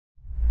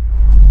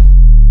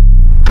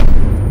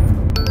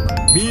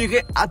მიიღე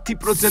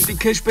 10%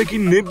 ქეშბექი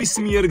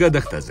ნებისმიერ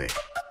გადახდაზე.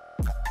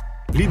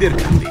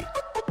 ლიდერქარდი.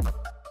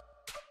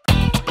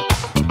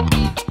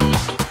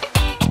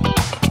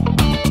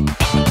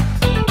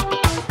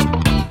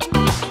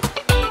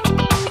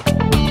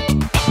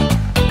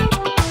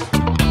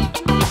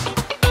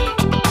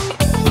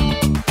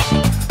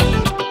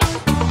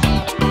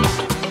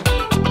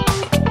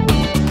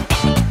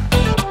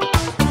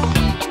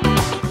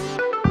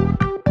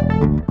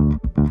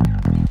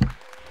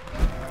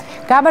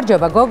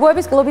 გამარჯობა,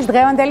 გოგოების კლუბის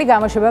დღევანდელი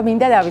გამოშვება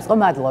მინდა დავიწყო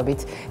მადლობით.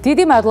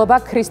 დიდი მადლობა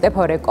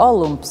ქრისტეფორე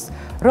კოლუმბს,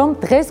 რომ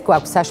დღეს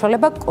გვაქვს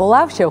საშუალება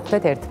კვლავ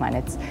შევხვდეთ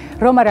ერთმანეთს.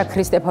 რომ არა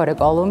ქრისტეფორე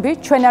კოლუმბი,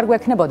 ჩვენ არ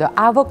გვექნებოდა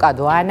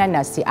ავოკადო,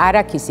 ანანასი,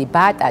 არაქისი,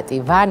 ბატატი,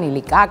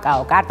 ვანილი,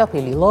 კაკაო,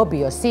 კარტოფილი,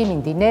 ლობიო,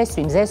 სიმინდი,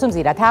 ნესვი,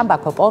 მზესუმზირა,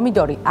 თამბაქო,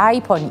 პომიდორი,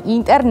 აიფონი,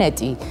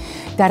 ინტერნეტი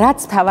და რაც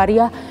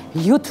მთავარია,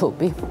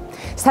 YouTube.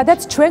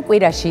 სადაც ჩვენ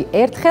კვირაში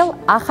ერთხელ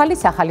ახალი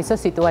სახალისო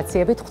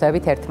სიტუაციებით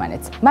ხვდებით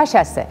ერთმანეთს. მას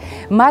ასე,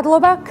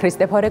 მადლობა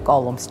ქრისტეფორე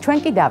კოლუმბს, ჩვენ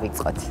კი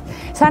დავიწყოთ.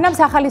 სანამ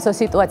სახალისო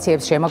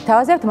სიტუაციებს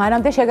შემოგთავაზებთ,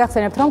 მანამდე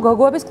შეგახსენებთ, რომ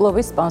გოგოების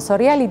კლუბის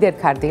სპონსორია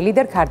ლიდერქარდი.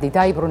 ლიდერქარდი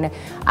დაიბრუნე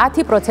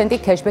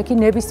 10% ქეშბექი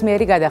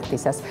ნებისმიერი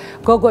გადახდისას.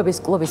 გოგოების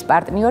კლუბის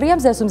პარტნიორია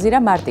მზესუმზირა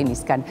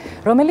მარტინისგან,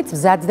 რომელიც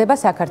მზადდება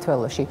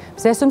საქართველოში.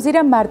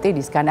 მზესუმზირა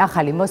მარტინისგან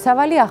ახალი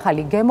მოსავალი,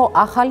 ახალი გემო,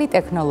 ახალი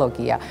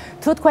ტექნოლოგია.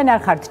 თუ თქვენ არ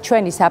ხართ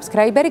ჩვენი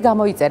subscriberi,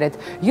 გამოიწერეთ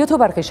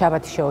YouTube არხი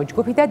შაბათი შოუ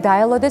ჯგუფი და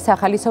დაელოდეთ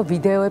სახალისო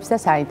ვიდეოებს და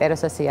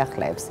საინტერესო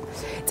სიახლეებს.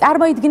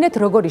 წარმოიდგინეთ,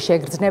 როგორი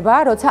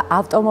შეგრძნებაა, როცა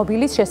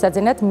ავტომობილის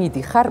შესაძენად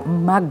მიდიხარ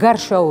მაგარ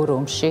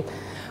შოურუმში.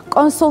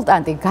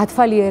 კონსულტანტი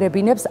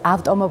გათვალიერებინებს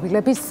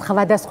ავტომობილების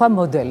სხვადასხვა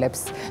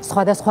მოდელებს,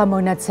 სხვადასხვა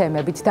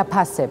მონაცემებით და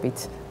ფასებით.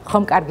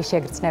 ხომ კარგი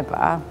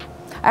შეგრძნებაა?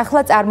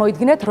 ახლა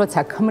წარმოიდგინეთ,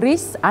 როცა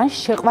ქმრის ან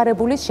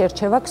შეყვარებულის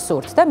შერჩევა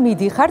გსურთ და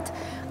მიდიხართ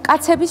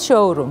კაცების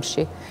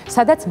შოურუმში,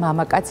 სადაც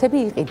მამაკაცები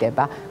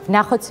იყიდება.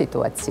 ვნახოთ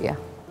სიტუაცია.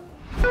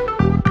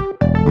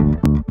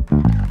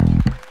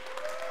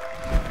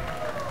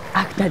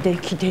 აქ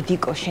დადექი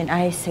დედიკო შენ,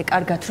 აი ესე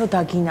კარგად რომ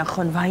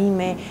დაგინახონ,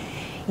 ვაიმე,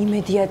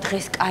 იმედია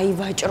დღეს კაი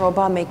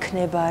ვაჭრობა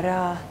მექნება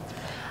რა.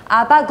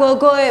 აბა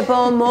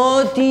გოგოებო,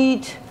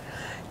 მოდით.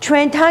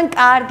 ჩვენთან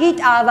კარგი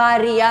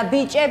ტავარია,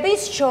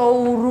 ბიჭების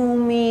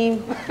შოურუმი.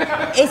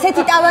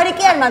 ესეთი ტავარი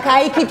კი არ მაქვს,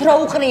 აი იქით რო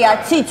უყრია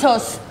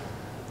ციცოს.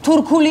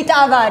 თურქული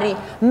ტავარი,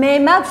 მე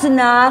მაქვს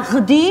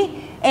ნაღდი,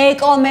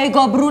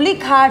 ეკომეგობრული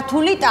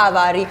ქართული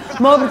ტავარი.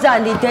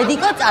 მობრძანდით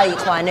დედიკო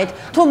წაიყვანეთ.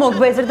 თუ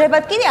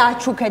მოგბეზრდებათ კიდე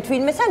აჩუქეთ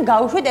ვინმეს ან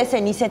გაუშვით,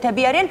 ესენი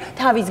ისეთები არიან,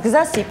 თავის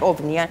გზას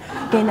იპოვნიან.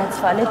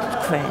 გენაცვალეთ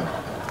თქვენ.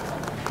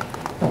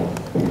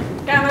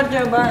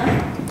 გამარჯობა.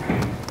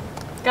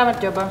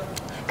 გამარჯობა.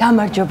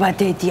 გამარჯობა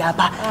დედი,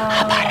 აბა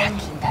რა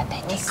გინდა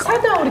დედიკო?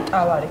 სადაური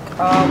ტავარი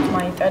ყავთ,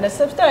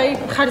 მაინტერესებს და აი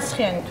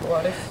ხარისხიანი თუ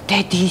არის.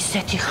 დედი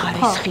ისეთი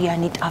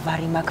ხარისხიანი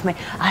ტავარი მაქვს, მე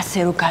ასე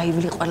რომ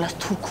გაივლი ყველას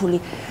თურქული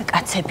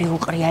კაცები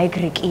უყრია,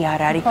 ეგრე კი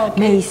არ არის.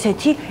 მე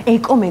ისეთი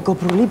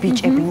ეკომეგობრული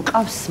ბიჭები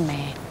მყავს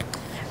მე.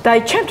 და აი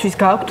ჩემთვის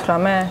გააქვთ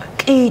რამე?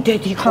 კი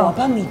დედიკო,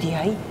 აბა მიდი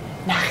აი,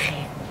 ნახე.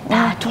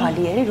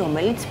 დაათვალიერი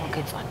რომელიც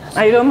მოგეწონას.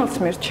 აი რომელს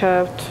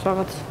მირჩევთ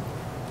რაღაც?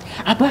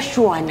 აბა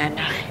შუანა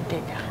ნახე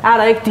დედა.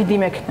 არა, ეგ დიდი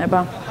მექნება.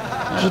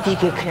 დიდი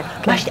გექნება.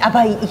 მაშინ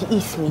აბა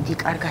ის მიდი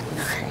კარგად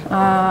ნახე.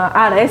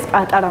 არა, ეს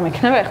პატარა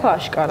მექნება, ეხლა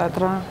აშკარად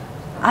რა.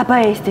 აბა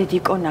ეს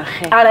დედიკო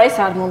ნახე. არა, ეს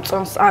არ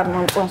მომწონს, არ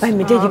მომწონს. აი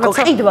მე დედიკო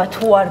ყიდვა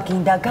თუ არ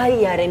გინდა,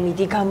 გაიარე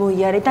მიდი,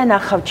 გამოიარე და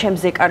ნახავ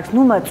ჩემზე კარგს,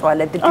 ნუ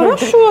მაწვალე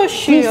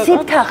შუაში.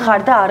 ისიფთა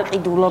ხარ და არ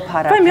ყიდულობ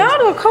არა. აი მე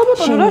არა,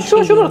 ხალბატონო, რა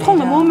შუაში უბრალოდ ხომ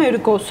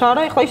მომერგოს,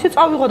 არა, ეხლა ისე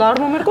წავიღო და არ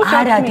მომერგოს.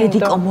 არა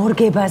დედიკო,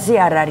 მორგებაზე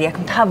არ არის, აქ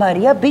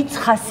მთავარია ბიჭს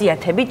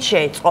ხასიათებით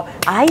შეეწყო.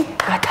 აი,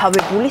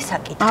 გათავებული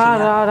საკითხია.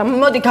 არა,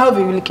 მოდი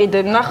გავივლი კიდე,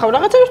 ნახავ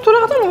რაღაცებს თუ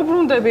რაღაცა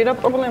მოbrunდები, რა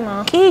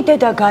პრობლემაა? კი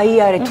დედა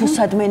გაიარე, თუ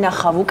სადმე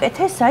ნახავ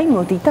უკეთეს, აი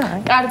მოდი და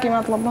აი. კარგი,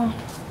 მადლობა.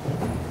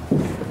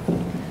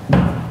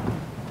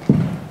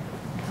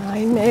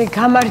 აი მე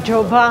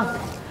გამარჯობა.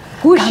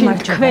 გუშინ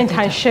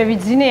თქვენთან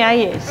შევიძინე აი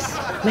ეს.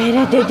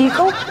 მერე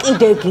დედიკო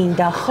კიდე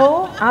გინდა ხო?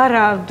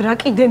 არა, რა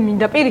კიდე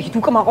მინდა, პირიქით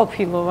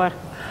უკმაყოფილო ვარ.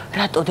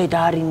 რატო დედა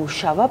არ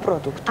იმუშავა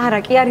პროდუქტი? არა,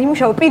 კი არ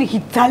იმუშავა,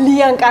 პირიქით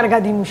ძალიან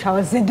კარგად იმუშავა,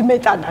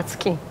 ზედმეტადაც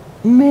კი.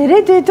 მერე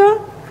დედა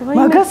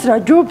მაგას რა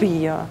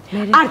ჯობია?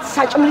 არც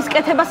საჭმლის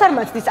კეთებას არ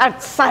მაცდის, არც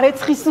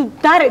სარეცხის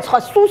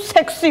დარეცხვას, სულ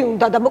სექსი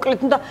უნდა და მოკლედ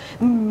უნდა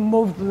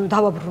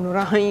დავაბრუნო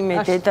რა. აი მე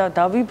დედა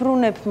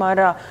დავიბრუნებ,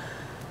 მაგრამ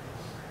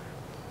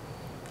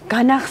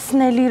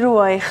განახსნელი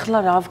როა ეხლა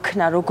რა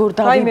ვქნა, როგორ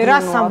დავიბრუნო? აი მე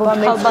რას ამბობ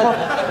ხალბატონო?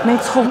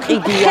 მეც ხო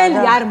მყიდია რა.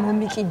 ხელი არ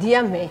მომიკიდია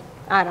მე.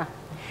 არა.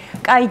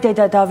 კაი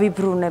დედა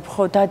დავიბრუნებ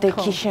ხო,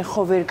 დადექი შენ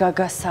ხო ვერ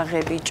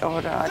გაგასაღები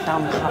ჭორა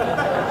დამხავა.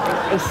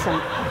 ესა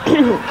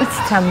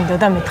იცით რა მინდო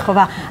და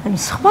მეთხოვა, ანუ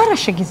სხვა რა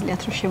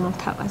შეგიძლიათ რომ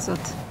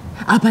შემოვთავაზოთ?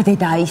 აბა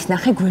დედა ის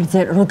ნახე გვერდზე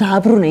რომ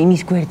დააბრუნე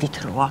იმის გვერდით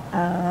როა.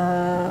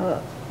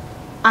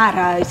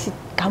 არა, ისე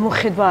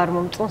გამოხედვა არ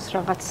მომწონს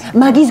რაღაც.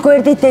 მაგის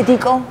გვერდით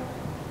დედიკო?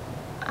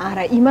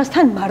 არა,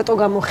 იმასთან მარტო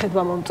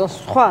გამოხედვა მომწონს,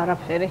 სხვა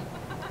არაფერი.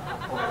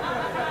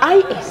 აი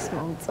ეს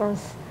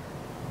მომწონს.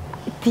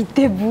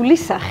 დიდებული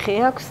სახე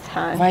აქვს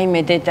თან.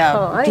 ვაიმე დედა,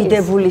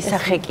 დიდებული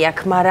სახე კი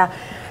აქვს, მაგრამ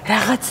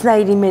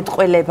რაღაცნაირი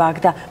მეტყველება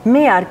აქვს და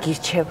მე არ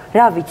გირჩევ,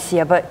 რა ვიცი,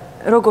 აბა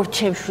როგორ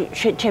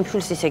ჩემ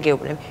შვილს ისე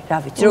გეუბნები, რა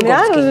ვიცი,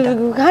 როგორც გინდა.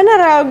 განა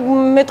რა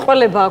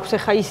მეტყველება აქვს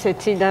ახლა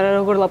ისეთი და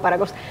როგორ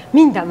ლაპარაკობს.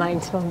 მინდა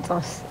მაინც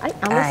მომწონს. აი,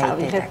 ამას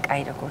ავიღებ.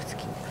 კაი, როგორც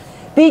გინდა.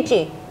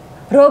 ბიჭი,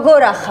 როგორ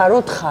ახარ,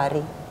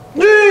 უთხარი?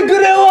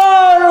 იგრე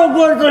ვარ,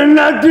 როგორც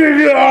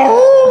ნადირია.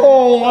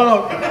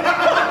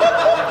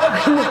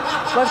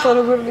 მართლა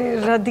როგორი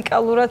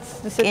რადიკალურად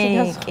ესეთი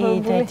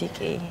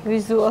განსხვავებული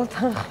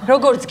ვიზუალთან.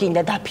 როგორც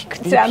გინდა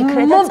დაფიქრდი,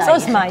 ფიქრე და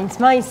მომწონს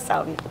მაინც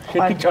წავიღე.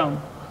 შეკიჭამ.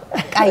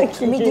 კაი,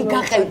 მიდი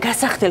გაყევი,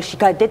 გასახდელში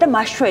გადდე და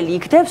მაშველი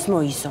იქნებს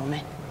მოიზომე.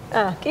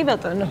 კი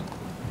ბატონო.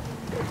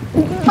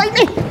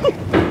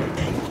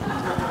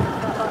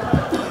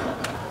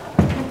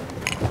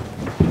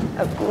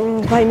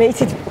 ვაიმე,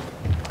 იცით,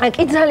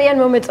 კი ძალიან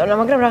მომეწონა,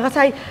 მაგრამ რაღაც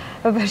აი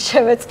ვერ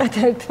შევეწყეთ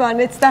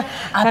ერთმანეთს და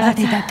აბა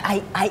დედა,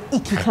 აი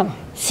იქ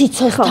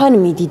სიცოცხლთან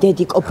მიდი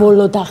დედიკო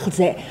ბოლო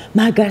დახზე.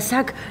 მაგას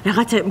აქ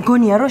რაღაცა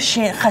მგონია რომ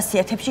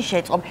ხასიათებში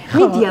შეწყობ.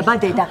 მიდი აბა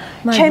დედა,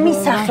 ჩემი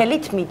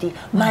სახელით მიდი,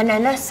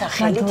 მანანას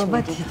სახელით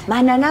მიდი.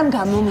 მანანამ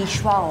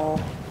გამომიშვაო.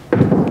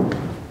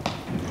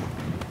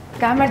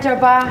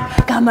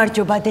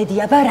 გამარჯობა დედი,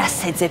 აბა რას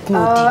ეძებ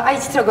მოდი. აი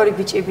იცით როგორი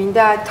ბიჭი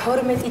მინდა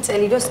 12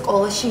 წელი რო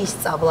სკოლაში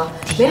ისწავლა.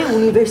 მე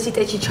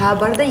უნივერსიტეტში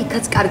ჩააბარა და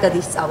იქაც კარგად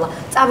ისწავლა.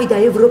 წავიდა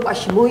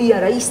ევროპაში,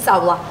 მოიარა,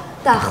 ისწავლა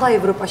და ახლა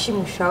ევროპაში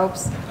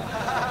მუშაობს.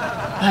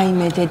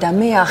 ვაიმე დედა,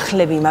 მე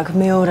ახლები მაქვს,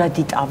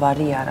 მეორადი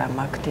ტავარი არა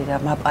მაქვს დედა,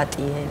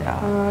 მაპატიერა.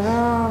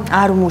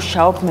 არ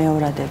მუშაობ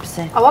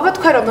მეორადებზე. აბა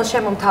თქვენ რომ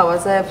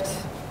შემომთავაზებთ?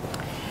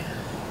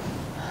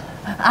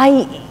 აი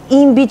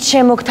იმ ბიჭ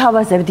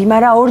შემოგთავაზებდი,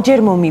 მაგრამ ორჯერ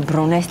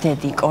მომიბრუნეს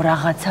დედიკო,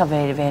 რაღაცა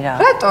ვერა.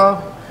 რატო?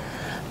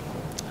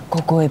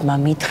 გოგოებმა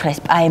მითხრეს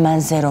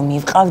პაემანზე რომ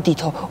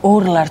მივყავდითო,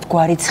 ორლარდ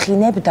გვარი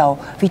ცხინებდაო,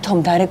 ვითომ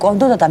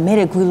დარეკვამდოდა და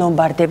მერე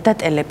გვილომბარდებდა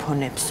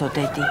ტელეფონებსო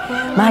დედი.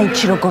 მაინც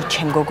როგორ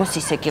ჩემ გოგოს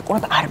ისე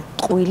გიყურებ, არ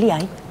მტყვილი,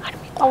 აი, არ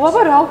მიყურებ.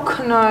 აბა რა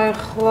ვქნა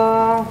ეხლა?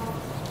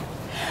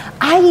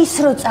 აი ის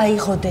რო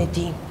წაიღო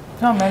დედი.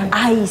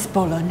 აი ის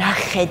ბოლო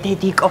ნახე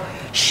დედიკო,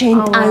 შენ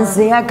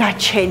ტანზეა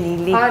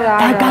გაჩენილი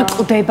და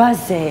გაკვდება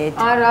ზედ.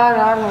 არა,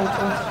 არ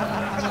მომწონს.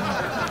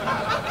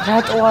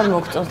 რატო არ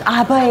მოგწონს?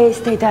 აბა ეს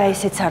დედა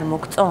ესეც არ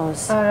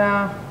მოგწონს? არა,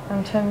 ამ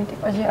ჩემი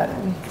ტიპაჟი არ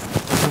არის.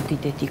 მოდი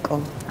დედიკო,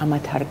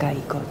 ამათ არ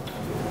გაიგო.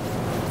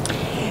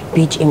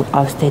 ბიჭი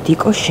მყავს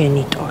დედიკო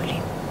შენი ტოლი.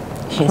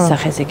 შენ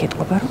სახეზე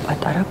გეტყობა რომ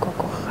პატარა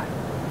გოგო ხარ.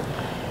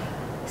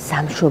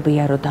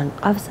 სამშობია როდან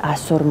მყავს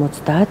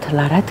 150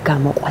 ლარად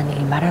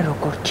გამოყვანილი, მაგრამ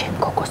როგორ ჩემ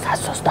გოგოს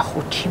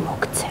 125-ში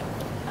მოგცემ.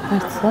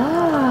 მართლა?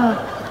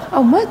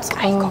 აუ მათ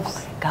აი გოგო,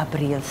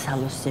 გაბრიელ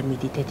სალოსზე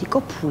მიდი დედიკო,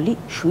 ფული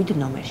 7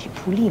 ნომერში,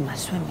 ფული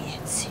იმასვე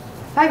მიეცი.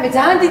 აი მე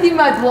ძალიან დიდი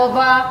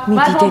მადლობა.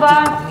 მიდი დედიკო,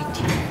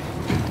 მიდი.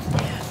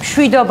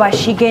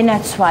 მშვიდობაში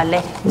გენაცვალე,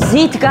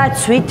 მზით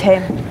გაცვითე.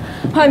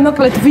 აი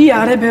მოკლედ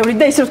ვიარე ბევრი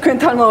და ისევ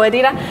თქვენთან მოვედი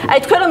რა. აი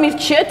თქვენ რომ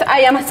მირჩიეთ,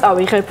 აი ამას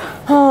წავიღებ.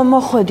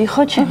 მოხვედი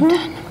ხო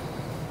ჩემთან?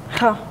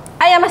 ხო.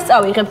 აი ამას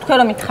წავიღებ, თქვენ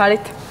რომ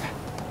მითხარით.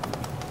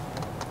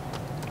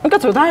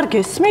 კაცო, და არ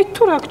გესმით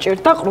თუ რა გჭირ,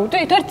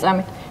 დაყრუდით ერთ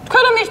წამით.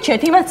 თქვენ რომ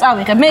მირჩიეთ, იმას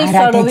წავიღებ, მე ის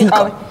არ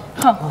ვიყავი.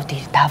 ხო. მოდი,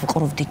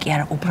 დავყრუვდი კი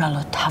არა,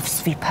 უბრალოდ თავს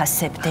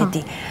ვიფასებ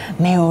დედი.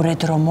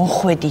 მეორედ რომ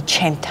მოხვედი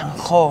ჩემთან,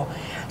 ხო?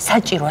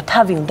 საჭიროა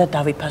თავი უნდა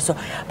დავიფასო.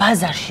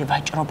 ბაზარში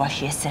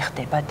ვაჭრობაში ესე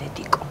ხდება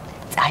დედიკო.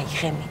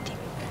 წაიღე მიდი.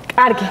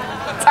 კარგი,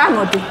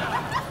 წამოდი.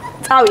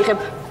 წავიღებ.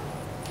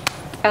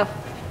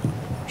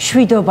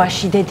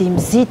 შვიდობაში დედი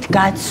მზით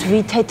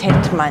გაცვითეთ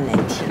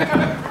ერთმანეთი.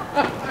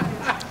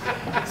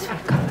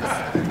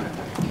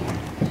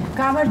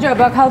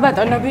 გამარჯობა,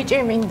 ქალბატონო ბიჭი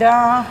მინდა.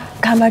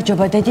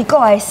 გამარჯობა დედიკო,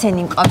 აი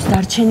ესენი მყავს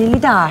დარჩენილი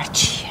და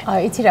არჩია. აი,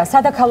 იცი რა,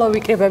 სადაქალო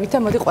ვიკრიბებით და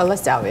მოდი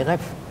ყველას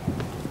წავიღებ.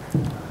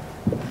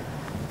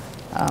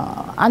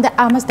 ანდა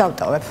ამას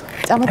დავტოვებ.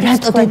 წამოდი.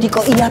 რატო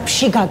დედიკო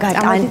იაფში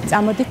გაგატანი?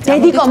 წამოდი.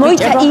 დედიკო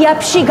მოიცა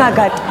იაფში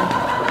გაგატანი.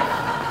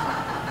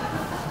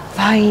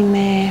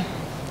 ვაიმე.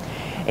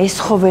 ეს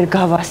ხო ვერ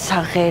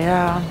გავასაღე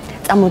რა.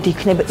 წამოდი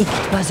იქნება იქ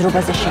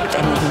ბაზრობაზე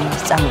შეგტენილი,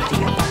 წამოდი.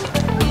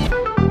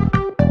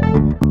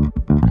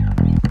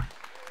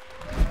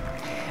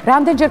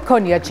 რამდენჯერ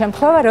გქონიათ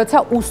შემთხვევა, როცა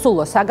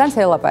უსულო საგანს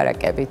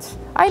ელაპარაკებით?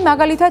 აი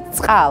მაგალითად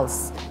წყალს.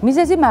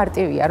 მიზეზი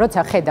მარტივია,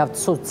 როცა ხედავთ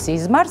ცუდ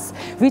სიზმარს,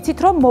 ვიცით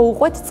რომ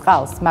მოუყვეთ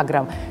წყალს,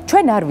 მაგრამ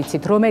ჩვენ არ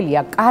ვიცით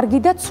რომელია კარგი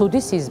და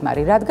ცუდი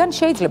სიზმარი, რადგან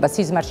შეიძლება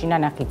სიზმარში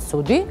ნანახი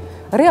ცუდი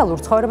რეალურ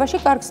ცხოვრებაში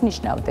კარგს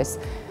ნიშნავდეს.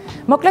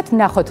 მოკლედ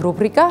ნახოთ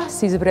რუბრიკა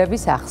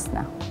სიზმრების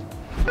ახსნა.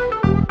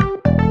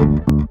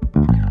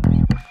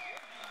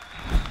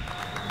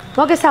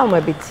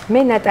 მოგესალმებით,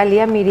 მე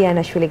ნატალია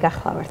მირიანაშვილი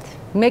გახლავართ.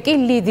 მე კი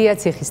ლიდია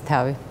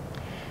ციხისთავი.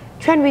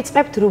 ჩვენ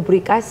ვიწყებთ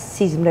რუბრიკას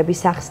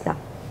სიზმრების ახსნა.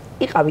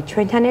 იყავით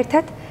ჩვენთან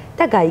ერთად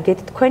და გაიგეთ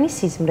თქვენი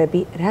სიზმრები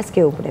რას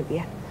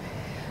გეუბნებიან.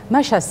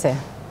 მაშასე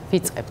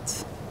ვიწყებთ.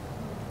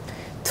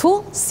 თუ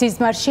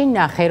სიზმარში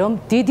ნახე რომ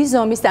დიდი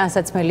ზომის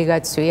ტანსაცმელი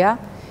გაცვია,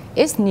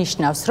 ეს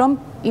ნიშნავს, რომ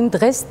იმ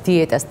დღეს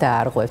დიეტას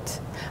დაარღვევთ.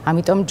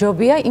 ამიტომ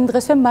ჯობია იმ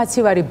დღესვე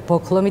მაცივარი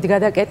ბოქლომით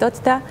გადაკეტოთ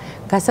და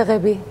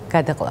გასაღები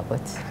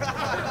გადაყლაპოთ.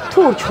 თუ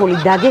ურჩხული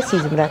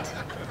დაგესიზმრათ,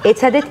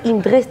 ეცადეთ იმ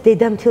დღეს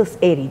დედამთილს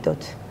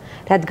ერიდოთ,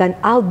 რადგან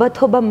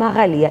ალბათობა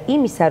მაღალია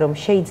იმისა, რომ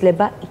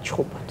შეიძლება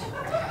იჩხუბოთ.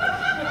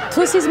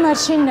 თუ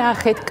სიზმარში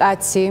ნახეთ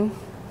კაცი,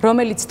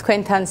 რომელიც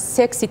თქვენთან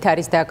სექსით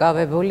არის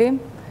დაკავებული,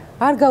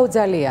 არ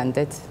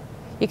გაუძალიანდეთ.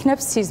 იქნებ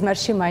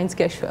სიზმარში მაინც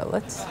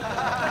გეშველოთ.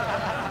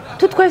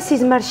 თუ თქვენ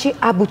სიზმარში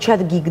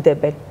აბუჩად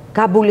გიგდებენ,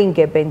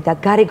 გაბულინგებენ და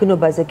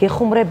გარეგნობაზე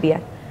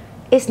გეხუმრებიან,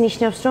 ეს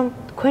ნიშნავს, რომ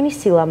თქვენი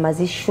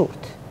სილამაზის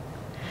შურთ.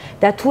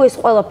 და თუ ეს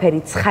ყველაფერი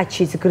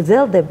ცხადშიც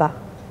გრძელდება,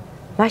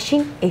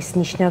 მაშინ ეს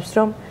ნიშნავს,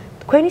 რომ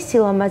თქვენი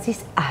სილამაზის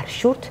არ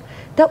შურთ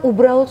და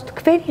უბრალოდ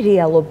თქვენი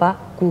რეალობა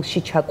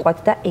გულში ჩაყვათ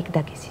და ეგ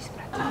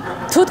დაგესიზმრათ.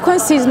 თუ თქვენ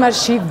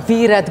სიზმარში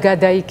ვირად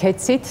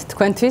გადაიქეცით,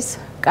 თქვენთვის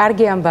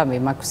კარგი ამბავი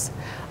მაქვს.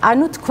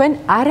 ანუ თქვენ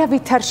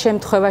არავითარ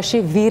შემთხვევაში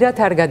ვირად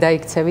არ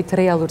გადაიქცევით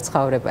რეალურ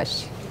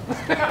ცხოვრებაში.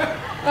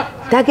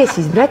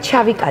 დაგესიზმრათ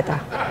შავი კატა.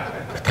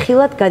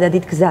 ფრთხილად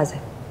გადადით გზაზე.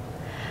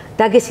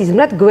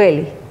 დაგესიზმრათ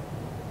გველი.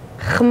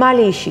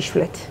 ხმალი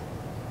იშიშვლეთ.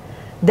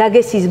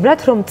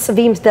 დაგესიზმრათ რომ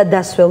წვიმს და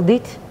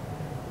დასველდით,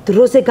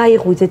 დროზე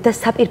გაიღვიძეთ და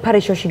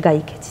საპირფარეშოში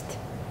გაიქეცით.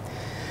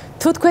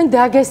 თუ თქვენ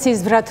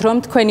დაგესიზმრათ რომ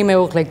თქვენი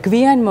მეუღლე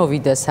გვიან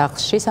მოვიდა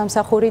სახლში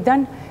სამსახურიდან,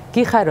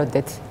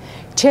 გიხაროდეთ.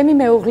 ჩემი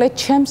მეუღლე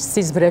ჩემს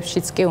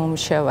სიზმრებშიც კი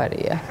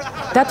უმშევარია.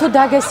 და თუ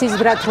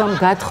დაგესიზმრათ რომ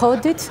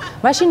გათხოვდით,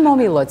 მაშინ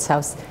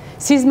მომილოცავს.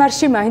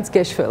 სიზმარში მაინც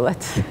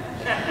გეშველათ.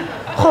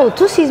 ხოლო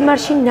თუ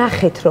სიზმარში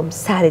ნახეთ რომ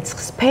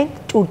სარეცხს ფენთ,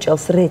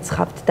 ჭურჭელს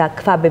რეცხავთ და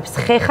ქვაბებს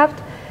ხეხავთ,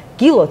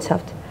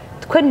 გილოცავთ.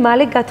 თქვენ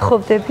მალე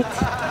გათხოვდებით.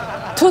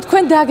 თუ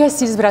თქვენ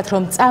დაგესიზმრათ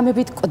რომ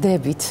წამებით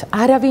კვდებით,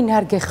 არავინ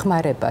არ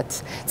გეხმარებათ,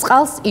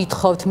 წყალს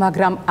ითხოვთ,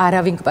 მაგრამ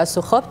არავინ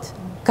გპასუხობთ,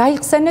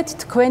 გაიხსენეთ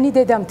თქვენი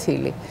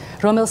დედამთილი,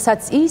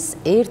 რომელსაც ის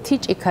ერთი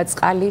ჭიქა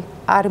წყალი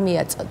არ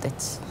მიაწოდეთ.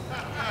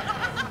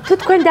 თუ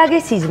თქვენ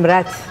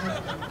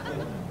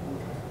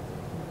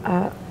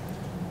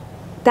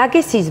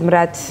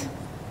დაგესიზმრათ,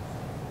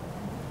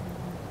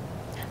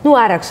 ნუ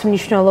არ აქვს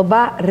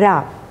მნიშვნელობა რა.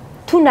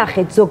 თუ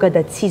ნახეთ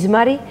ზოგადად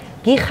სიზმარი,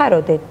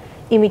 გიხაროდეთ,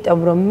 იმიტომ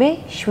რომ მე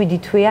 7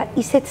 თვეა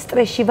ისეთ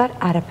სტრესში ვარ,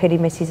 არაფერი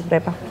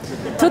მესიზმრება.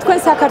 თუ თქვენ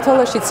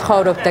საქართველოში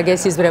ცხოვრობთ და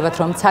გესიზმრებათ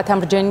რომ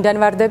ცათამბჯენიდან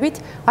ვარდებით,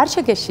 არ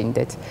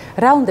შეგეშინდეთ.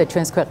 რა უნდა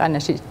ჩვენს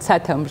ქვეყანაში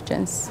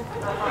ცათამბჯენს?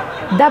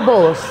 და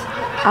ბოლოს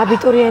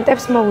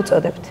აბიტურიენტებს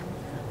მოუწოდებთ.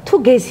 თუ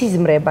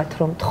გესიზმრებათ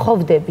რომ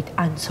თხოვდებით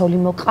ან ცოლი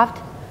მოყავთ,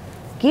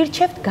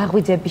 გირჩევთ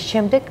გაღვიძების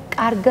შემდეგ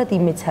კარგად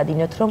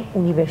იმეცადინოთ რომ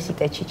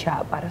უნივერსიტეტში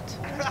ჩააბაროთ.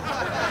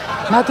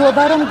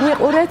 მადლობა რომ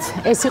გვიყურეთ,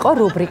 ეს იყო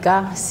რუბრიკა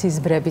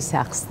სიზმრების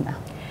ახსნა.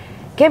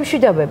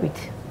 გემშვიდობებით,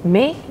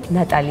 მე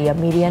ნატალია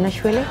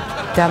მირიანაშვილი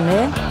და მე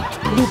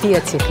ლიდია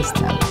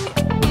ციხისთავი.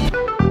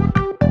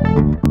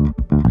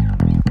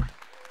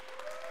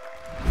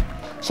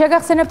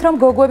 შეგახსენებთ რომ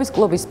გოგოების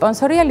კლუბის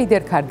სპონსორია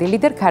ლიდერქარდი.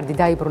 ლიდერქარდი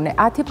დაიბრუნე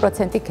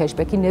 10%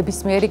 ქეშბექი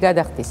ნებისმიერი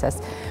გადახდისას.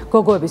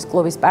 გოგოების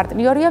კლუბის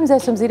პარტნიორია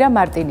მზესუმზირა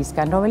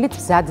მარტინისგან, რომელიც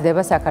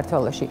მზადდება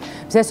საქართველოში.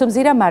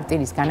 მზესუმზირა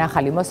მარტინისგან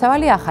ახალი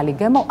მოსავალი, ახალი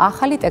გემო,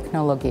 ახალი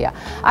ტექნოლოგია.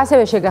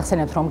 ასევე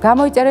შეგახსენებთ რომ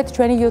გამოიწერეთ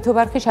ჩვენი YouTube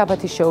არხი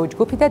შაბათის შოუ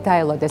ჯგუფი და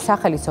დაელოდეთ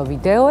სახელისო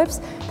ვიდეოებს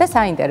და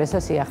საინტერესო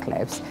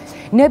სიახლეებს.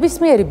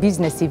 ნებისმიერი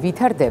ბიზნესი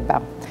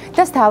ვითარდება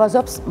და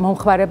სთავაზობს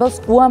მომხმარებელს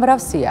უამრავ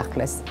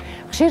სიახლეს.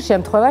 ხშირ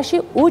შემთხვევაში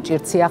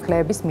უჭირთ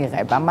სიახლეების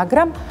მიღება,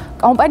 მაგრამ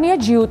კომპანია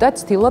ჯიუტა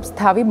ცდილობს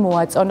თავი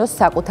მოაწონოს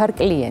საკუთარ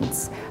კლიენტს,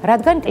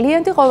 რადგან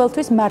კლიენტი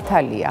ყოველთვის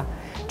მართალია.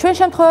 ჩვენ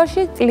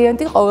შემთხვევაში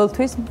კლიენტი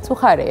ყოველთვის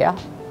მწუხარეა.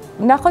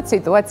 ნახოთ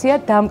სიტუაცია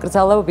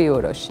დამკრძალავ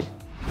ბიუროში.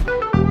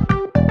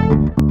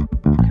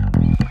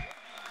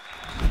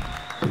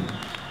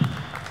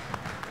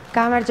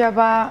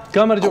 გამარჯობა.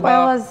 გამარჯობა.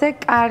 ყველაზე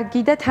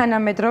კარგი და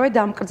თანამედროვე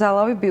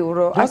დამკრძალავი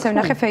ბიურო. ასე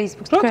ვნახე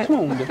Facebook-ს. რა თქმა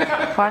უნდა.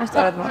 ხარ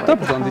სწორად მოვიდა.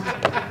 დაბრძანდით.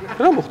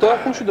 რა მოხდა?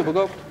 ხუმშვიდობა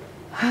გაქვთ?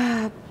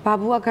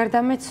 ბაბუა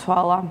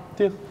გარდამეცვალა.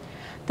 დიახ.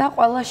 და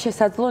ყველა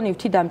შესაძლო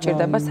ნივთი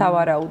დამჭირდება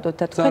სავარაუდოდ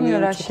და თქვენ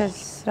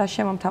რა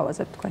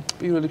შემომთავაზებთ თქვენ?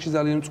 პირველ რიგში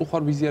ძალიან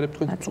მწუხარ ვიზიარებ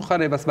თქვენ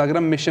მწუხარებას,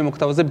 მაგრამ მე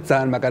შემოგთავაზებ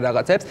ძალიან მაგარ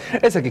რაღაცებს.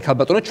 ესე იგი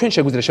ქალბატონო, ჩვენ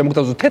შეგვიძლია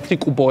შემოგთავაზოთ თეთრი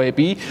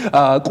კუბოები,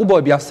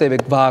 კუბოები ასევე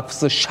გვაქვს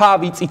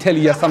შავი,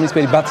 წითელია,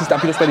 სამნისფერი,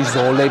 ბაცისტაფილოსფერი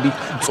ზოლებით,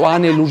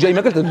 მწვანე ლურჯი,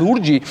 მაგალითად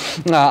ლურჯი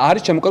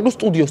არის შემოკარგული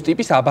სტუდიოს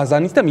ტიპის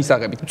აბაზანით და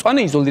მისაღებით. მწვანე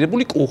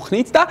იზოლირებული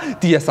კუხნით და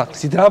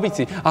დიასახლისით. რა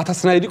ვიცი,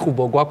 1000-ნაირი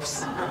კუბო გვაქვს.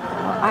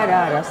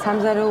 არა,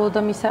 სამზარეულო და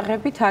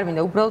მისაღებით არ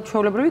მინდა, უბრალოდ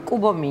ჩვეულებრივი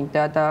კუბო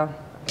მინდა და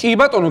კი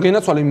ბატონო,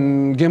 გენაცვალე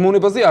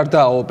გემოვნებაზე არ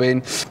დააობენ.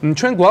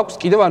 ჩვენ გვაქვს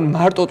კიდევ ან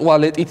მარტო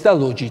ტუალეტით და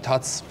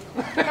ლოჯითაც.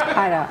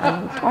 არა,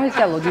 ტუალეტი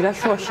და ლოჯი რა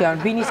შუაში არ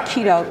ბინის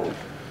ქირა.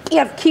 კი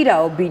არ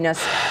ქირაო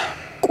ბინას.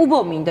 კუბო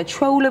მინდა,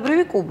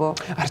 ჩვეულებრივი კუბო.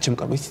 არ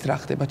შემკარგო ისიც რა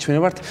ხდება. ჩვენ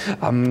ვართ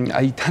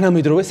აი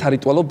თანამედროვე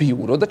სარიტუალო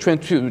ბიურო და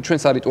ჩვენ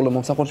სარიტუალო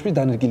მომსახურებში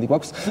დანერგილი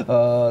გვაქვს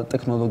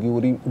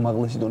ტექნოლოგიური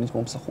უმაღლესი დონის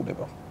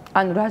მომსახურება.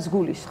 ანუ რას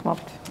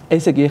გულისხმობთ?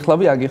 ესე იგი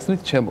ეხლავე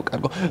აგიხსნით ჩემო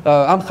კარგო.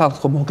 ამ ხალხს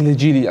ხო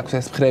მოგლეჯილი აქვს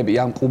ეს ფრები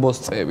ამ კუბოს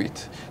წევით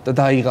და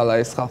დაიღალა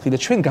ეს ხალხი და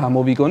ჩვენ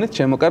გამოვიგონეთ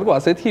ჩემო კარგო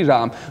ასეთი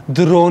რამ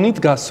დრონით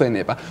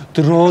გასვენება.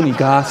 დრონი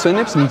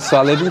გაასვენებს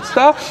მიცვალებულს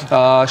და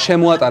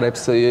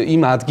შემოატარებს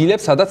იმ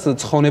ადგილებს, სადაც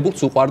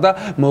ცხონებულს უყვარდა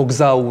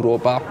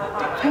მოგზაურობა.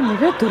 ჩემი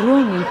რა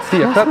დრონით?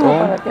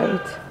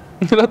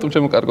 რატომ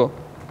ჩემო კარგო?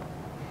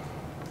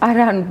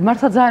 არა,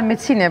 მართლა ძალიან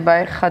მეცინება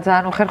ეხა,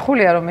 ძალიან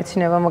ხერხულია რომ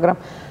მეცინება, მაგრამ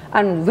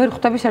ანუ ვერ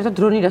ხვდები საერთოდ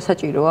დრონი რა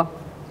საჭიროა?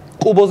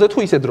 კუბოზე თუ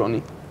ისე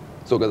დრონი?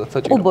 ზოგადად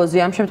საჭირო. კუბოზე,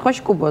 ამ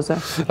შემთხვევაში კუბოზე.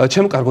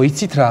 ჩემო კარგო,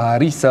 იცით რა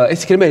არის? ეს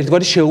იქნება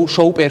ერთგვარი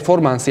შოუ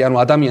პერფორმანსი, ანუ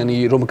ადამიანი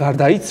რომ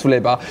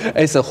გარდაიცვლება,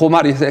 ეს ხომ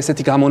არის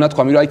ესეთი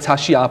გამონათქვამი, რომ აი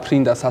ცაში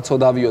აფრინდა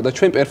საცოდავიო და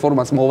ჩვენ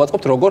პერფორმანსს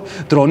მოვაწყობთ, როგორ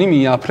დრონი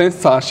მიაფრენს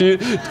ცაში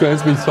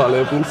თქვენს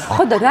მიცვალებულს.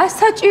 ხო და რა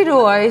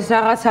საჭიროა ეს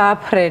რაღაცა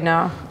აფრენა?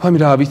 ხომ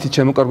რა ვიცით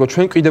ჩემო კარგო,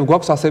 ჩვენ კიდევ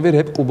გვაქვს ასევე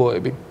რეპ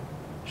კუბოები.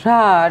 რა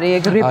არის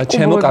ეგ რეპ კუბოები?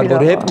 ჩემო კარგო,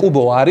 რეპ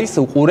კუბო არის,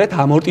 უყურეთ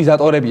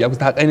ამორტიზატორები აქვს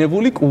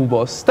დაყენებული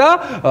კუბოს და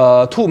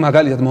თუ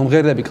მაგალითად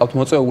მომღერლები ყავთ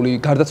მოწეული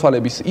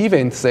გარდაცვალების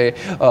ივენტზე,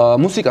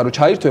 მუსიკა რო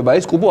ჩაირთვება,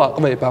 ეს კუბო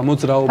აყვება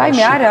მოძრაობაში.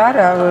 აი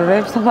არა,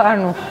 რეპს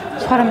ანუ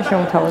სხვა რამე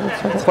შემოგთავაზოთ.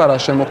 სხვა რა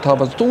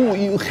შემოგთავაზოთ? თუ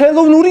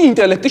ხელოვნური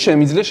ინტელექტი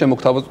შემიძლია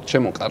შემოგთავაზოთ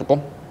ჩემო კარგო.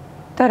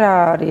 და რა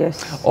არის ეს?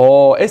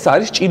 ეს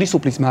არის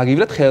ჭირისუფლის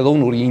მაგივრად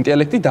ხელოვნური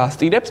ინტელექტი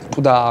დასტირებს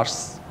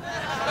მკვდარს.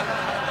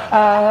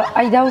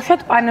 აი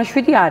დაუშვათ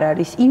პანაშვიდი არ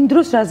არის. იმ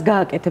დროს რას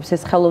გააკეთებს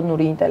ეს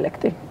ხელოვნური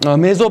ინტელექტი?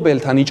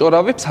 მეზობელთან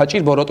იჭორავებს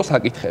საჭირ ბოროტო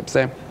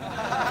საკითხებზე.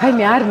 აი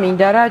მე არ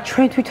მინდა რა,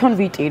 ჩვენ თვითონ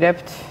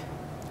ვიტირებთ.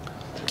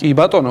 კი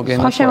ბატონო,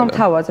 გენაცვალე. სხვა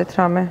შემოგთავაზეთ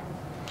რამე.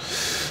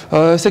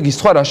 ესე იგი,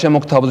 სხვა რა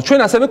შემოგთავაზოთ?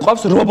 ჩვენ ასევე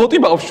გვყავს რობოტი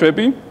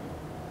ბავშვები.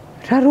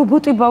 რა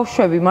რობოტი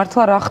ბავშვები,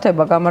 მართლა რა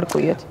ხდება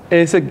გამარკვიეთ?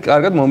 ესე იგი,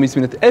 კარგად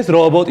მომისმინეთ. ეს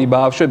რობოტი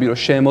ბავშვები რო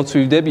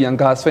შემოცვივდებიან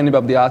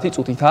გასვენებამდე 10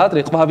 წუთით ადრე,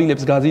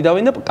 ყვავილებს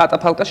გაზიდავენ და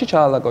კატაფალკაში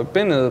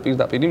ჩაალაგებენ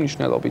პირდაპირ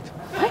მნიშვნელობით.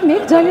 აი მე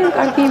ძალიან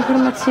კარგი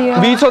ინფორმაცია.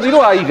 ვიცოდი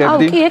რომ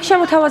აიღებდი. კი, ეგ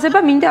შემოთავაზება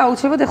მინდა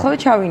აუცილებლად ეხლა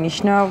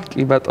ჩავინიშნავ.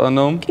 კი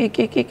ბატონო.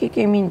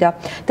 კი, მინდა.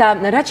 და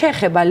რა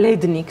შეეხება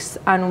ლედნიკს,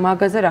 ანუ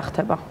მაგაზე რა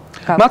ხდება?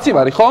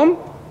 მაცივარი ხომ?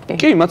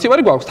 კი,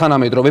 მაცივარი გვაქვს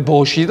თანამედროვე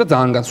ბოში და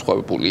ძალიან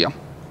განსხვავებულია.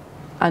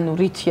 ანუ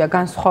რითია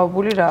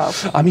განსხვავებული რა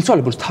აქვს?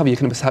 მიცვალებულს თავი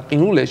ექნება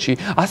საყინულეში,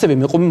 ასევე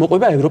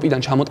მოყვება ევროპიდან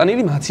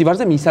ჩამოტანილი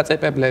მაცივარზე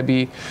მისაწეპებლები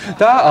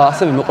და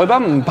ასევე მოყვება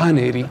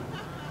ბანერი.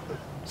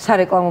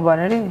 სარეკლამო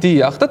ბანერი?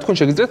 დიახ, და თქვენ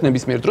შეგიძლიათ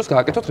ნებისმიერ დროს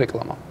გააკეთოთ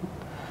რეკლამა.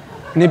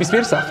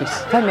 ნებისმიერ სახის.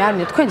 და მე არ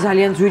მინდა, თქვენ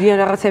ძალიან ძვირიან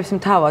რაღაცებს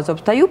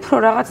მთავაზობთ და უფრო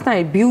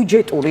რაღაცნაირი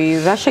ბიუჯეტური,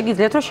 რა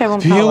შეგიძლიათ რომ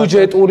შემომთავაზოთ?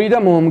 ბიუჯეტური და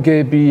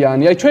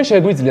მომგებიანი. აი ჩვენ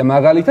შეგვიძლია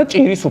მაგალითად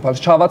ჭირისუფალს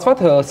ჩავაცვათ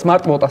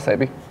სმარტ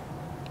ბოტასები.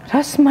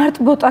 რა სმარტ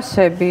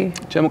ბოტასები?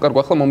 ჩემო კარგო,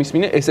 ახლა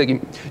მომისმინე, ესე იგი,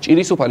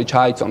 ჭირისუფალი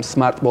ჩაიცვამს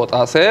სმარტ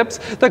ბოტასებს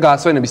და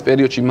გასვენების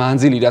პერიოდში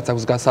მანძილი რაც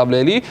აქვს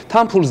გასავლელი,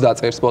 თან ფულს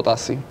დაწერს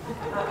ბოტასი.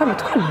 ხომ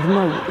თქვენ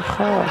ნორმალური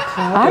ხარ?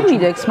 არ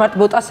მინდა ეგ სმარტ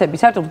ბოტასები,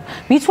 საერთოდ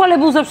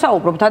მიცვალებულზე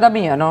ვსაუბრობთ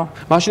ადამიანო.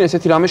 მაშინ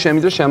ესეთი რამე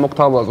შემიძლია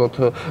შემოგთავაზოთ,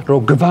 რომ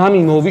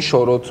გვამი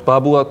მოვიშოროთ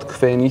ბაბუა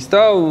თქვენის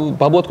და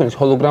ბაბუა თქვენის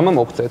ჰოლოგრამა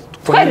მოგცეთ.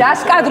 თქვენ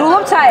რას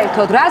კადრულობთ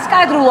საერთოდ? რას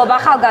კადრულობ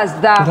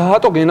ახალგაზრდა?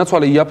 რატო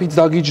გენაცვალე იაფით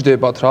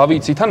დაგიჯდებათ, რა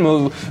ვიცი, თან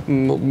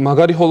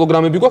მაგარი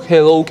ჰოლოგრამები გვაქვს,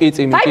 Hello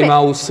Kitty, Mickey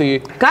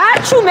Mouse.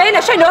 გაჩუ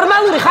მენა, შენ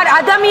ნორმალური ხარ,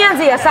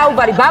 ადამიანზეა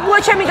საუბარი, ბაბუა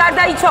ჩემი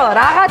გარდაიცვალა,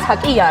 რაღაცა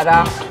კი არა.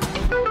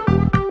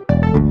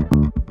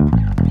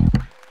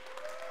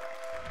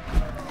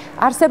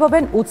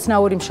 არსებობენ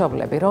უცნაური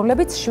მშობლები,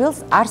 რომლებიც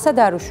შვილს არსად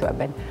არ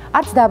უშვებენ.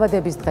 არც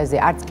დაბადების დღეზე,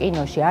 არც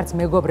კინოში, არც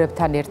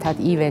მეგობრებთან ერთად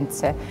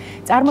ივენტზე.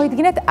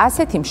 წარმოიდგინეთ,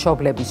 ასეთი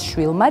მშობლების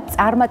შვილმა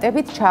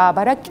წარმატებით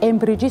ჩააბარა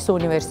კემბრიჯის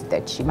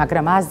უნივერსიტეტში,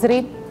 მაგრამ აზრი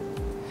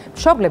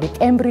მშობლები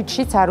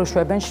კემბრიჯშიც არ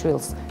უშვებენ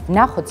შვილს.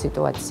 ნახოთ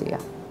სიტუაცია.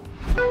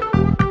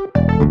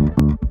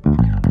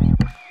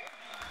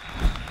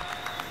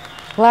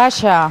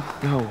 ლაშა,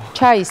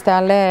 ჩაის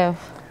დალევ.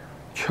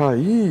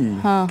 ჩაი?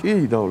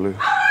 კი, დავლევ.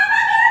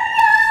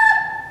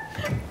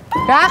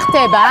 რა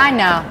ხდება,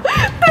 ანა?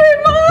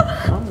 ემა!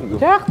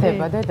 რა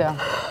ხდება, დედა?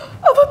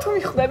 აბა თუ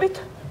მიხდებით?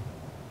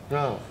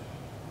 რა?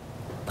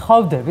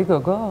 თხოვდები,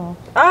 გოგო?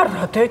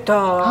 არა, დედა.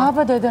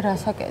 აბა, დედა,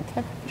 რას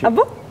აკეთებ?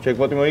 აბა?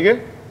 ჯეკპოტი მოიგე?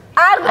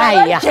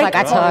 აი, ახლა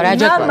კაცო, რა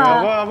ჯეკპოტი?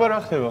 აბა, რა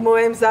ხდება?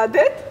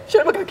 მოემზადეთ?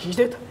 შეიძლება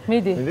გაგიჟდეთ?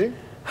 მიდი.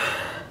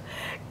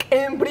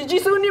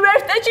 კემბრიჯის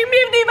უნივერსიტეტში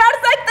მივდივარ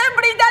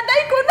სექტემბრიდან და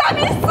იქ უნდა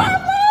მისწავლო.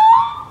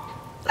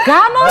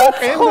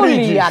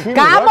 გამორიცხულია.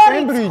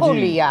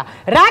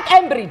 რა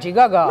კემბრიჯი,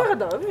 გოგო?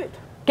 გადავით.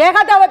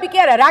 გეღადავები კი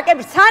არა, რა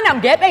კემბრიჯი, სანამ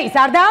გეპეის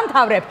არ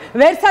დაამთავრებ,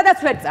 ვერ სადაც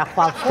ვერ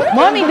წახვალ.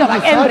 მომინდობა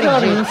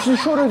კემბრიჯი.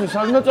 სიშორეზე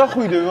საგნა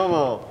წახვიდე,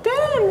 მამა?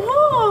 დემა,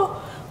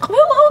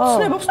 ყველა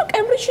ოცნებობს და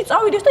კემბრიჯში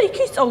წავიდეს და იქ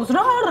ისწავლოს.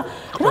 რა არა.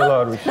 ყველა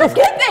არ ვიცი. ეს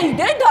გეპეი,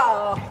 დედა.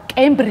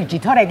 კემბრიჯი,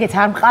 თორე ეგეც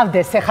არ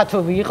მყავდეს, ეხა თუ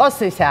ვიყოს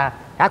ისა,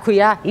 რა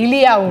ქვია,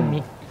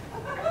 ილიაუმი.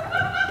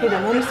 დედა,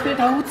 მომისმენთ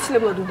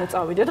აუცილებლად უნდა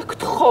წავიდე და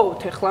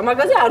გთხოვთ ეხლა,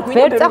 მაგაზე არ გვინდა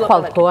ვერ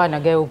წახვალ ხო, ანა,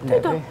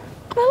 გეუბნები.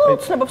 ყველა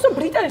უცნებობს რომ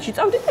ბრიტანეთში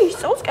წავიდე და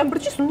ისწავლოს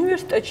კემბრიჯის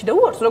უნივერსიტეტში და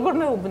უარს როგორ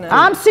მეუბნები.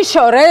 ამ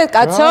სიშორე,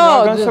 კაცო.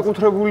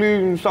 განსაკუთრებული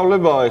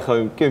სწავლებაა ეხლა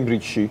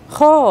კემბრიჯში.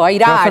 ხო, აი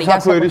რა არის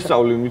განსაკუთრებული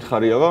სწავლი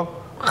მითხარია რა?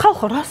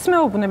 ხალხო, რას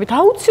მეუბნებით?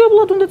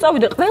 აუცილებლად უნდა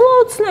წავიდე. ყველა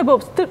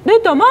უცნებობს.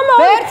 დედა, მამა.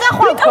 ვერ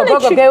წახვიდ ხო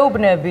გოგო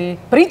გეუბნები.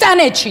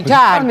 ბრიტანეთში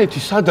და ბრიტანეთი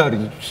სად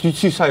არის?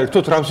 იცი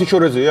საერთოდ რამ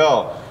სიჩორეზეა?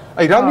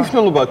 აი რა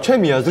მნიშვნელობაა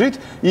ჩემი აზრით,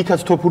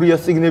 იქაც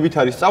თოფურიას წიგნებით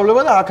არის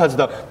სწავლება და აქაც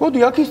და მოდი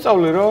აქ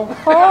ისწავლე რა.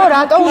 ხო,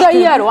 რატო უნდა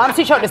იარო ამ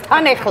სიჩორეს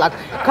თან ეხლა.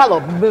 ხალო,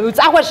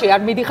 წაღვაში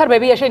არ მიდიხარ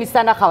ბებია შენის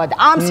თანახავად.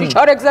 ამ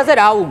სიჩორე გზაზე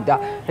რა უნდა?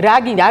 რა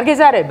გინდა, არ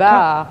გეზარება?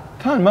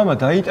 თან მამა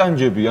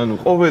დაიტანჯები, ანუ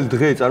ყოველ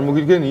დღე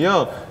წარმოგიდგენია?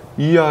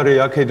 იარე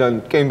აქედან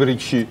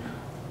კემბრიჯში.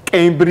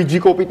 კემბრიჯი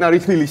კოპიტნარი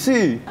თბილისი?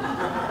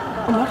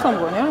 მართლა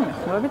მგონი არ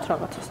მეხმარებით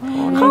რაღაცას.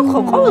 ხალხო,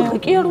 ყოველ დღე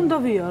კი არ უნდა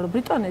ვიარო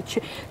ბრიტანეთში.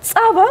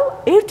 წავალ,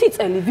 ერთი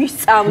წელი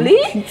ვისწავლი,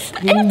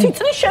 ერთი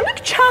წლის შემდეგ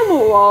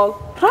ჩამოვალ.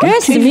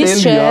 გესმის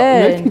შენ?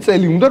 ერთი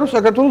წელი უნდა რომ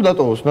საქართველოს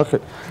დატოვოს, ნახე.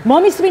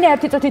 მომისმინე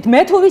ერთი წუთით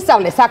მე თუ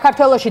ვისწავლე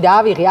საქართველოში და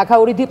ავიღე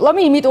აქაური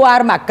დიპლომი, იმიტომ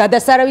არ მაქვს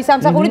გადასარავის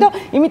სამსახური და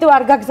იმიტომ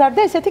არ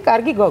გაგზარდა ესეთი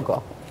კარგი გოგო.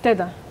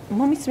 დედა,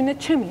 მომისმინე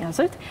ჩემი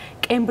აზრით,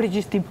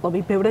 კემბრიჯის დიპლომი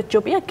ბევრად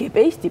ჯობია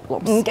გპ-ის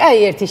დიპლომს. კაი,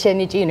 ერთი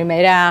შენი ჭინი მე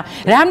რა.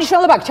 რა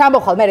მნიშვნელობა აქვს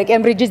ჩამოხვალ მე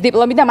კემბრიჯის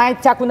დიპლომი და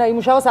მაინც აქ უნდა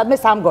იმუშაო სადმე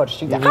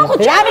სამგორში და.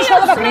 რა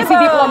მნიშვნელობა აქვს მისი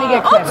დიპლომი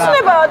გექნება?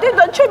 ოცნებაა,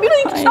 დედა, ჩემი რომ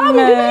იქ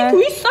წავიდე, იქ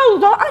ვისწავლო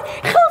და აი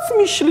ხელს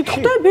მიშლით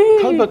ხდები.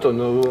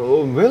 ქალბატონო,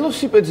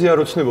 ველოსიპედზე არ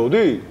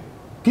ოცნებოდი?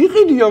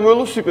 გიყიდი ამ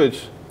ველოსიპედს?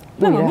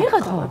 მამა,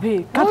 მიღადავები.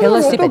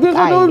 ველოსიპედი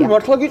კაია.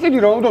 მართლა გიყიდი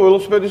რა უნდა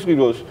ველოსიპედის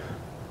ყიდვას?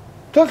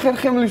 და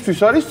ხერხემლისთვის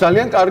არის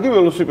ძალიან კარგი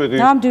ველოსიპედი.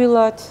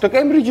 ნამდვილად. და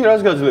კემბრიჯი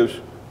რას გაძლევს?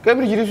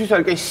 კემბრიჯი რისთვის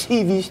არის? კაი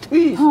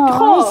CV-ისთვის?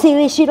 ხო,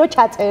 CV-ში რო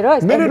ჩაწერო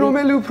ეს. მე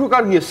რომელი უფრო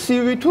კარგია,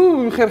 CV თუ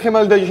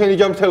ხერხემალი და შენი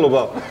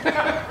ჯანმრთელობა?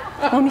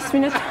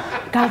 მომისმინეთ,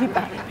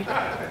 გავიპარები.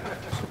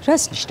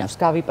 რას ნიშნავს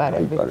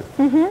გავიპარები?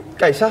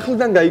 კაი,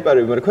 სახლიდან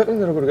გაიპარები, მაგრამ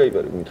ქვეყნიდან როგორ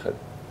გაიპარები მითხარი?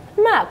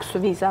 მაქვს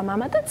ვიზა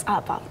მამა და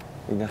წავალ.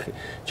 ნახე,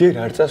 ჯერ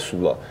არ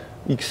წასულა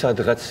იქ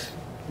სადღაც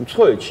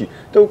უცხოეთში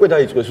და უკვე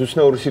დაიწყეს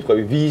უცნაური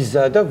სიტყვები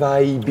ვიზა და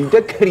ვაიბი და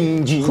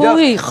კრინჯი და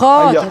ხუი ხო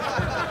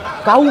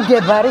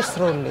გაუგებარი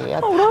სრულია.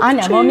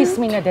 ანა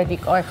მომისმინე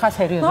დედიკო, ეხა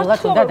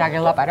სერიოზულად უნდა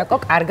დაგელაპარაკო,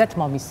 კარგად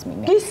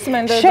მომისმინე.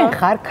 გისმენდა. შენ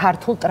ხარ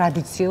ქართულ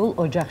ტრადიციულ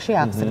ოჯახში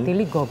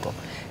აღზრდილი გოგო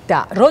და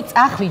რო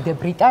წახვიდე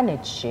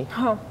ბრიტანეთში,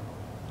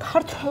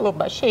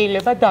 ქართველობა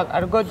შეიძლება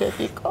დაკარგო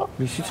დედიკო.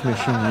 ისიც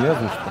მეშინია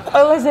ზუსტად.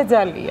 ყველაზე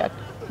ძალიან.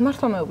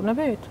 მართლა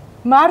მეუბნებით?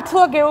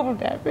 მართლა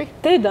გეუბნები.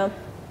 დედა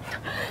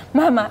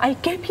მამა, აი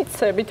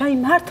გეფიცებით, აი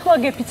მართლა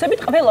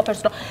გეფიცებით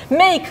ყველაფერს, რომ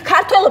მე იქ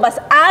ქართველობას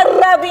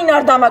არავინ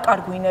არ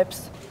დამაკარგვინებს.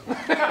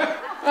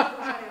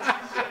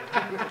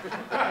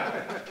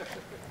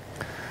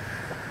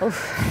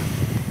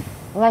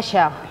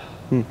 ლაშა,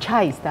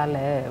 ჩაის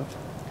დალე.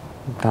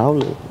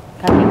 დავლე.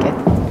 გამიკეთ.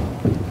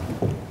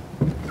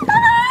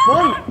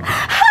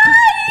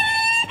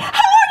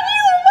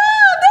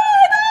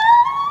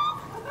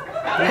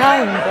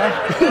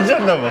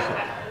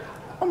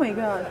 Oh my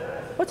god.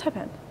 What's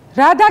happened?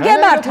 რა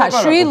დაგემართა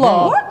შვილო?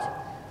 What?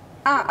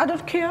 I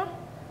don't care.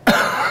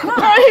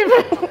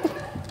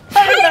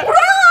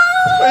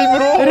 აი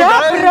bro.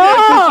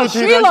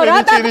 შვილო, რა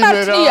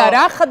დაგმართია,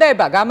 რა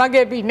ხდება,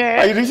 გამაგებინე.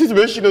 აი რისიც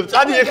მეშინო,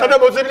 წადი ეხლა და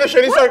მოძებნე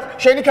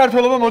შენი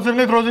ქართველობა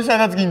მოძებნე დროზე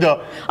სანაც გინდა.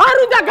 არ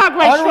უნდა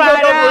გაგვეშვა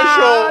რა.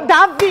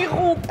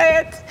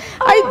 დავიღუპეთ.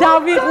 აი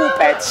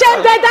დავიღუპეთ. შენ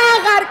დედა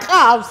აღარ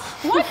ყავს.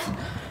 What?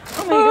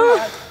 Oh my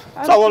god.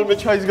 წავალ მე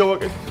ჩაის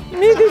გავაკეთე.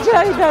 მიდი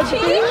ჩაი დაჭი.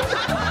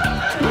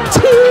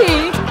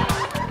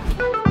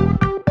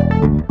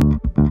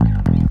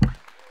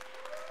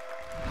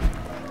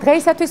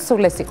 დღეისათვის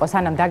სულ ეს იყო,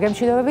 სანამ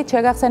დაგემშვიდობებით,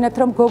 შეგახსენებთ,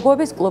 რომ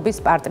გოგოების კლუბის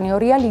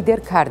პარტნიორია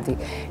ლიდერქარდი.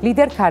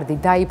 ლიდერქარდი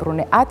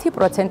დაიბრუნე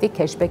 10%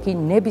 ქეშბექი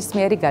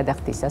ნებისმიერი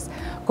გადახდისას.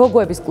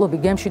 გოგოების კლუბი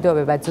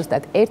გემშვიდობებად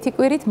ზუსტად 1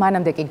 კვირით,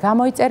 მანამდე კი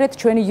გამოიწერეთ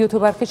ჩვენი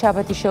YouTube არხი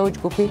შაბათის შოუ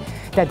ჯგუფი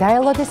და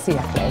დაელოდეთ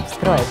სიახლეებს.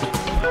 დროებით.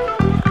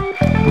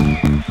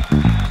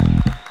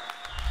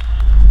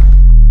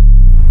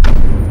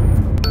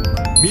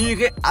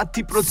 მიიღე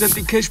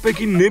 10%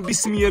 ქეშბექი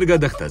ნებისმიერ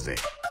გადახდაზე.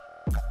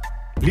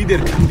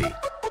 ლიდერქარდი.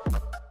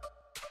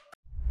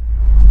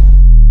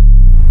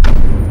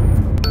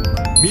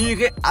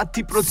 მიიღე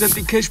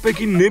 10%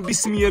 ქეშბექი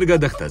ნებისმიერ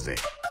გადახდაზე.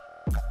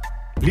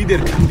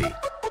 ლიდერქარდი.